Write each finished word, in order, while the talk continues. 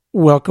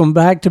Welcome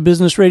back to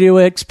Business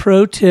RadioX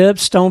Pro Tip.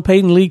 Stone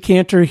Payton, Lee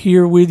Kantor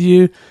here with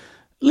you.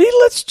 Lee,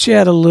 let's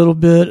chat a little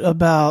bit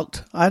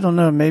about, I don't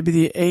know, maybe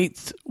the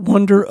eighth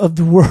wonder of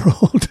the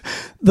world,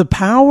 the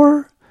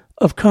power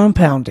of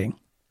compounding.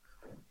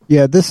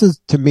 Yeah, this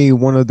is, to me,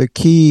 one of the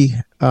key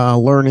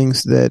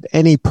learnings that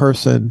any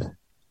person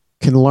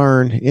can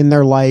learn in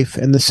their life.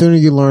 And the sooner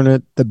you learn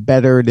it, the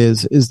better it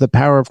is the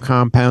power of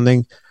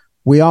compounding.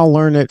 We all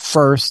learn it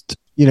first,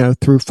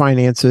 through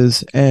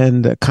finances,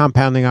 and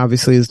compounding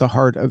obviously is the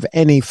heart of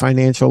any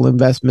financial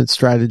investment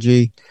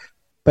strategy,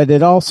 but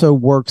it also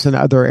works in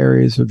other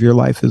areas of your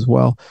life as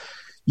well.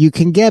 You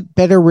can get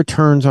better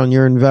returns on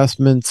your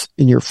investments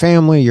in your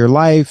family, your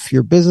life,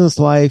 your business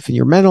life, and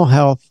your mental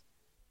health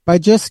by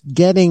just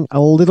getting a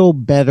little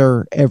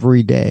better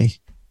every day,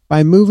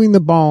 by moving the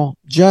ball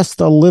just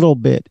a little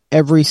bit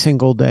every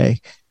single day.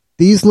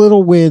 These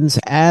little wins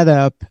add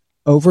up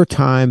over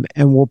time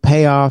and will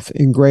pay off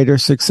in greater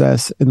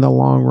success in the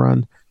long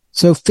run.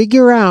 So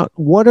figure out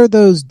what are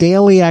those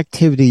daily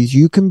activities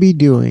you can be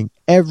doing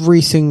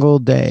every single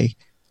day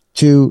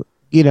to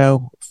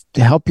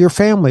help your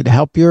family, to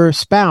help your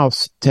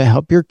spouse, to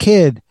help your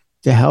kid,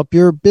 to help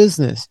your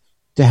business,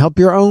 to help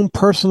your own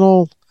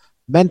personal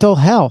mental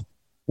health.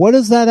 What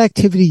is that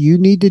activity you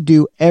need to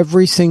do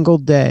every single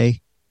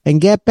day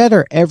and get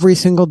better every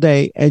single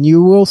day? And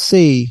you will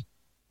see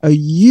a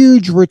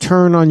huge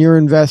return on your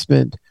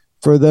investment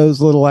for those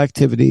little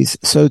activities.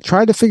 So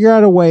try to figure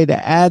out a way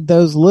to add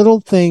those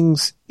little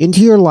things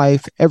into your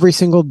life every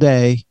single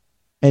day,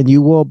 and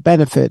you will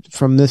benefit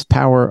from this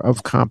power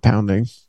of compounding.